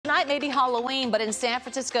Tonight may be Halloween, but in San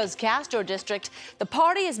Francisco's Castro District, the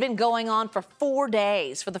party has been going on for 4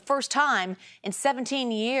 days for the first time in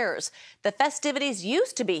 17 years. The festivities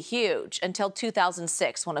used to be huge until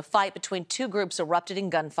 2006, when a fight between two groups erupted in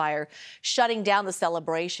gunfire, shutting down the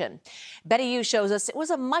celebration. Betty Yu shows us it was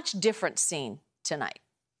a much different scene tonight.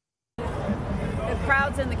 The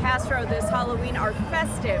crowds in the Castro this Halloween are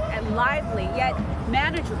festive and lively, yet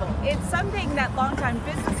manageable. It's something that longtime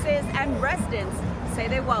businesses and residents say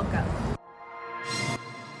they welcome.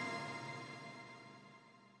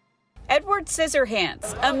 Edward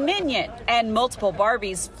Scissorhands, a minion, and multiple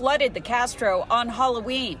Barbies flooded the Castro on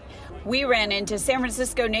Halloween. We ran into San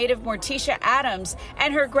Francisco native Morticia Adams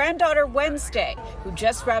and her granddaughter Wednesday, who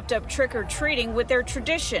just wrapped up trick-or-treating with their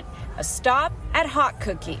tradition, a stop at Hot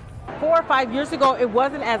Cookie. 4 or 5 years ago, it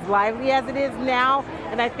wasn't as lively as it is now,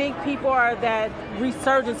 and I think people are that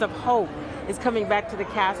resurgence of hope is coming back to the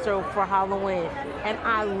Castro for Halloween. And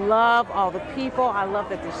I love all the people. I love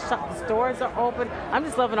that the stores are open. I'm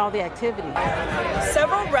just loving all the activity.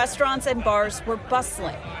 Several restaurants and bars were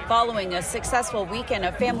bustling following a successful weekend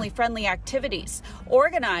of family-friendly activities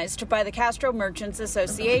organized by the Castro Merchants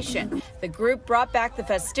Association. The group brought back the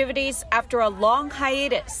festivities after a long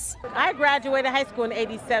hiatus. I graduated high school in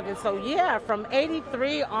 '87, so yeah, from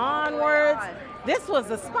 '83 onwards, this was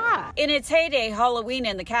a spot. In its heyday, Halloween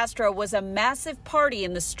in the Castro was a massive party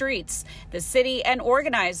in the streets. The city and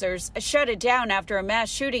organizers shut it down after a mass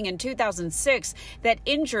shooting in 2006 that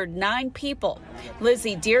injured 9 people.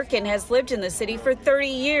 Lizzie Dearkin has lived in the city for 30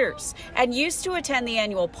 years and used to attend the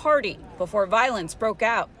annual party before violence broke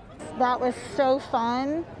out. That was so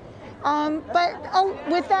fun.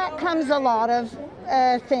 With that comes a lot of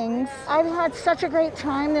things. I've had such a great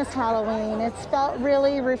time this Halloween. It's felt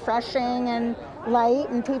really refreshing and light,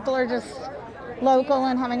 and people are just local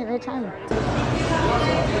and having a great time.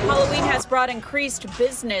 Halloween has brought increased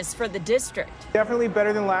business for the district. Definitely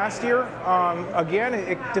better than last year. Again,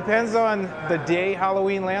 it depends on the day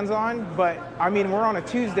Halloween lands on, but I mean, we're on a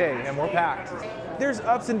Tuesday and we're packed. There's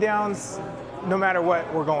ups and downs no matter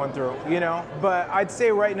what we're going through, you know, but I'd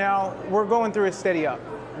say right now we're going through a steady up.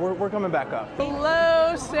 We're coming back up.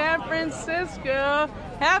 Hello, San Francisco.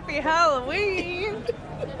 Happy Halloween.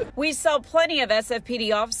 We saw plenty of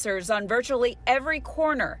SFPD officers on virtually every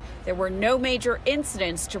corner. There were no major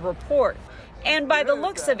incidents to report. And by the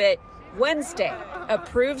looks of it, Wednesday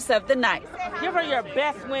approves of the night. Give her your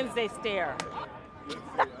best Wednesday stare.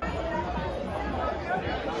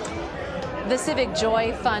 The Civic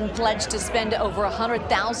Joy Fund pledged to spend over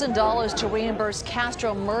 $100,000 to reimburse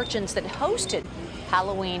Castro merchants that hosted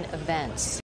Halloween events.